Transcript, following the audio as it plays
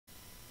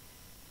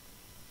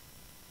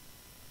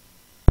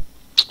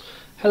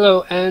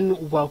Hello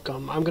and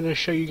welcome. I'm going to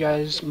show you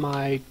guys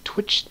my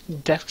Twitch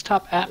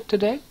desktop app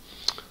today.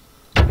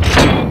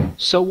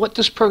 So what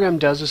this program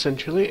does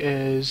essentially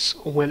is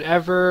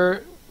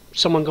whenever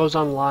someone goes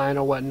online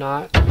or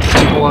whatnot,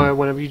 or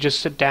whenever you just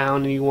sit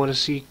down and you want to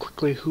see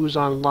quickly who's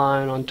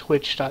online on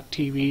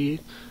twitch.tv,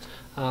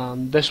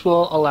 this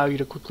will allow you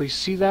to quickly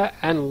see that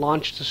and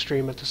launch the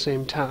stream at the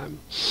same time.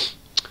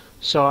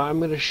 So I'm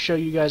going to show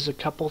you guys a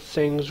couple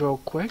things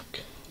real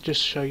quick,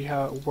 just show you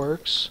how it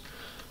works.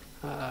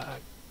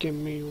 Give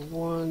me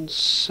 1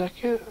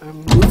 second.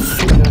 I'm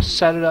going to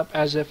set it up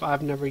as if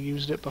I've never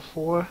used it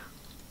before.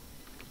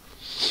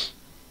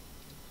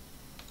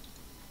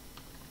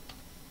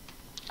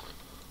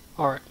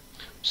 Alright,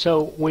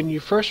 so when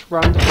you first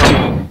run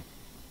the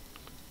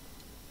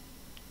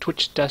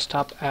Twitch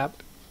desktop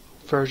app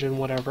version,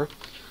 whatever,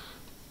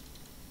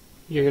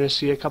 you're going to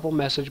see a couple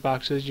message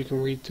boxes. You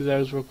can read through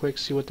those real quick,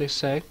 see what they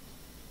say.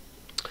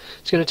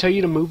 It's going to tell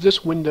you to move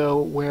this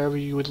window wherever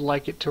you would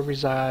like it to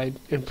reside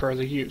in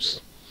further use.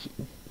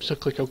 So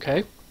click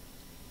OK.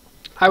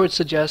 I would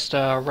suggest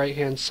right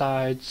hand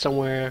side,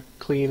 somewhere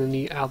clean and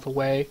neat out of the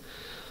way,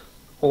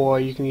 or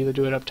you can either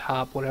do it up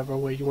top, whatever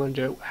way you want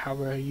to do it,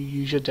 however you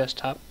use your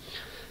desktop.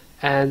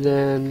 And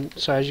then,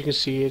 so as you can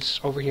see, it's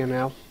over here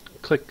now.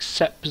 Click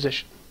Set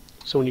Position.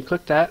 So when you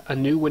click that, a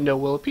new window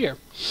will appear.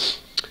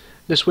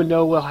 This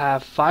window will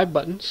have 5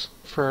 buttons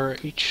for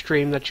each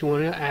stream that you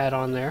want to add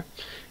on there.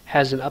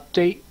 Has an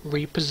update,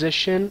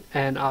 reposition,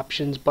 and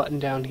options button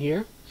down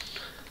here.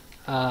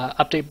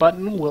 Update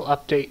button will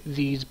update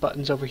these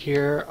buttons over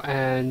here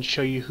and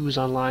show you who's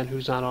online,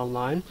 who's not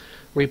online.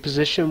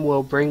 Reposition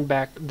will bring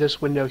back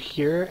this window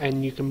here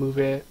and you can move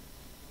it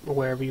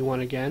wherever you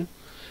want again.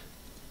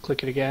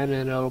 Click it again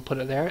and it'll put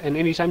it there. And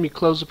anytime you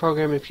close the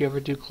program, if you ever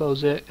do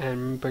close it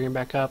and bring it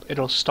back up,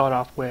 it'll start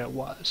off where it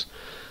was.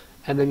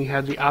 And then you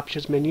have the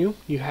options menu.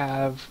 You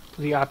have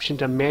the option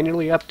to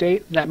manually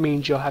update. That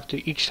means you'll have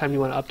to, each time you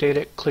want to update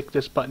it, click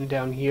this button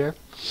down here.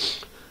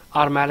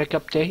 Automatic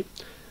update.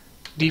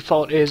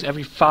 Default is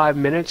every 5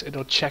 minutes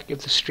it'll check if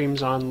the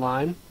stream's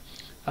online.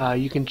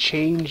 You can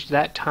change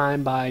that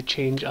time by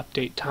change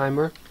update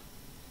timer.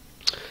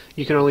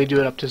 You can only do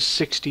it up to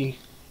 60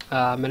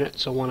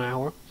 minutes, so 1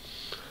 hour.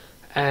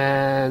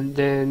 And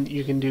then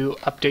you can do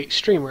update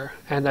streamer,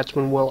 and that's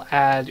when we'll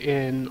add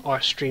in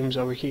our streams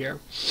over here.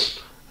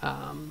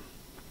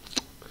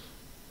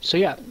 So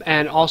yeah,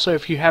 and also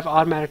if you have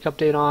automatic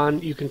update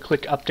on, you can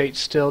click update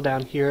still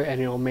down here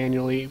and it'll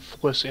manually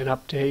force an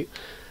update.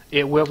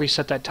 It will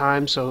reset that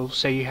time, so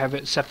say you have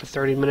it set for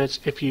 30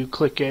 minutes. If you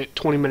click it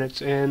 20 minutes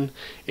in,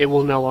 it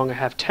will no longer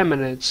have 10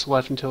 minutes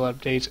left until it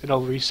updates. It'll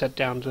reset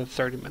down to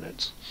 30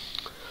 minutes.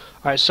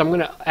 Alright, so I'm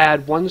going to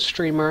add one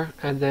streamer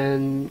and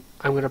then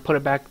I'm going to put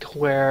it back to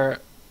where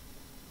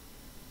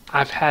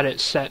I've had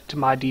it set to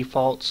my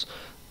defaults,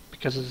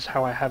 because this is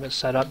how I have it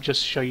set up,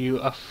 just to show you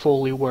a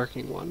fully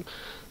working one.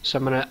 So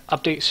I'm going to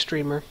update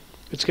streamer.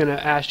 It's going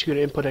to ask you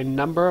to input a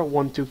number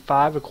 1 through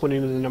 5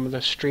 according to the number of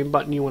the stream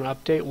button you want to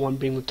update, 1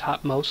 being the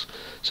topmost.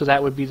 So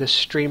that would be the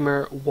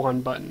streamer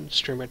 1 button.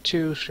 Streamer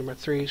 2, streamer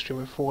 3,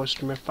 streamer 4,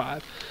 streamer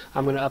 5.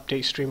 I'm going to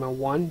update streamer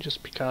 1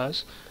 just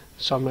because.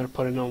 So I'm going to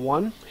put in a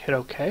 1, hit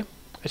OK.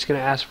 It's going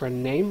to ask for a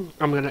name.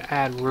 I'm going to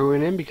add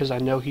Ruin in because I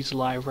know he's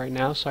live right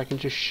now, so I can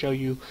just show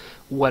you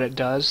what it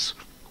does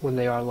when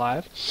they are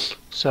live.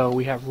 So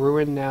we have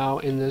Ruin now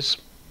in this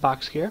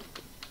box here.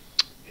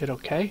 Hit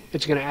OK.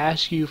 It's going to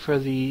ask you for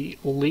the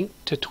link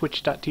to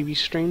twitch.tv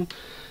stream.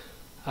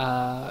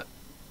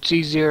 It's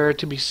easier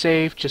to be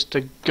safe just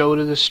to go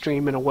to the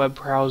stream in a web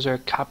browser,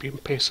 copy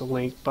and paste the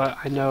link, but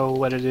I know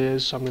what it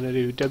is, so I'm going to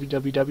do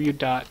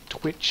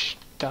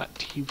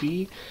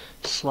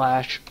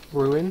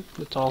www.twitch.tv/Ruin.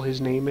 That's all his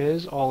name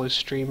is, all his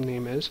stream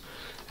name is,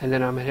 and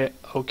then I'm going to hit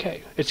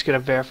OK. It's going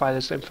to verify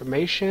this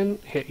information,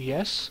 hit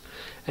yes,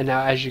 and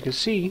now as you can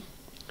see,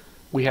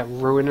 we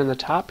have Ruin in the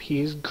top.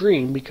 He's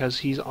green because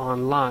he's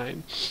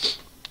online.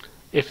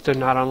 If they're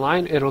not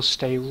online, it'll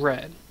stay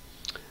red.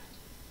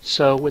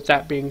 So with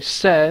that being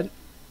said,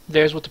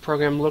 there's what the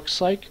program looks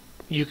like.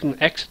 You can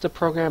exit the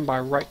program by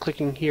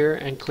right-clicking here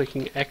and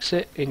clicking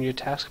Exit in your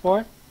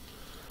taskbar.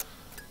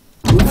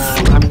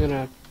 I'm going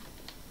to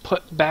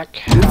put back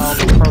how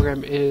the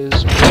program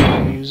is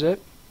when you use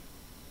it.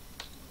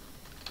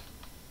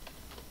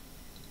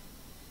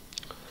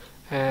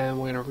 And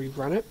we're going to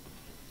rerun it.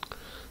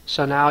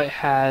 So now it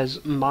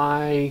has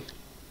my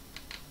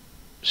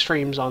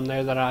streams on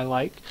there that I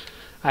like.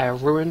 I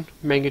have Ruin,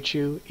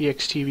 Mangachu,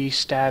 EXTV,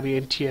 Stabby,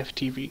 and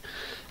TFTV.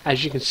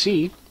 As you can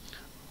see,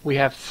 we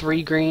have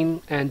 3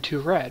 green and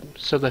 2 red.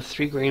 So the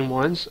 3 green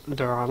ones,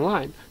 they're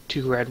online.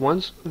 2 red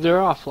ones, they're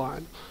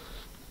offline.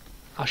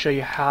 I'll show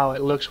you how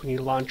it looks when you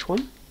launch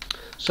one.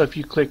 So if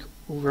you click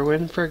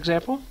Ruin, for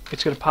example,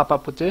 it's going to pop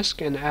up with this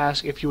and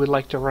ask if you would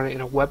like to run it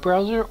in a web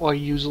browser or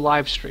use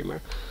Live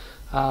Streamer.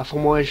 For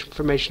more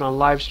information on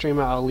Live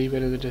Streamer, I'll leave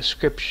it in the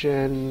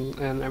description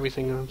and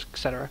everything,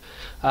 etc.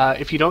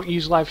 If you don't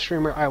use Live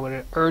Streamer, I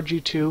would urge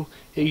you to.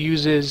 It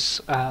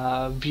uses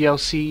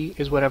VLC,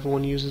 is what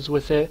everyone uses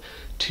with it,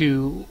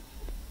 to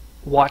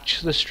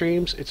watch the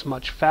streams, it's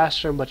much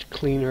faster, much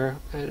cleaner,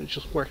 and it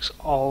just works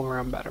all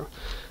around better.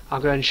 I'll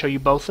go ahead and show you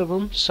both of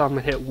them. So I'm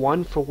going to hit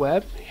 1 for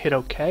web, hit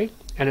OK,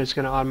 and it's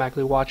going to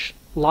automatically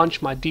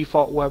launch my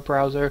default web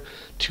browser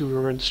to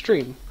run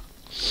stream.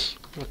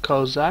 I'll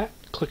close that,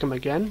 click them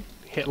again,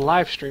 hit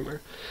live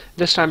streamer.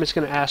 This time it's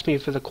going to ask me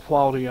for the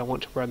quality I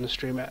want to run the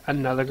stream at.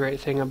 Another great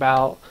thing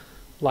about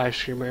live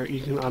streamer,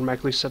 you can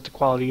automatically set the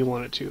quality you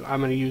want it to. I'm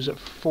going to use it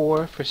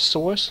for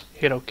source,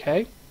 hit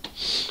OK.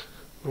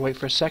 Wait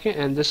for a second,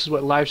 and this is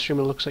what live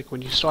streaming looks like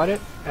when you start it,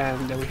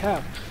 and there we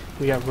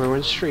have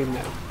Ruin Stream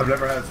now. I've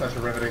never had such a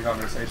riveting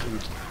conversation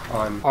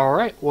on...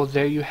 Alright, well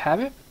there you have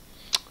it.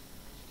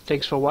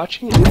 Thanks for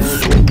watching,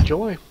 and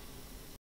enjoy.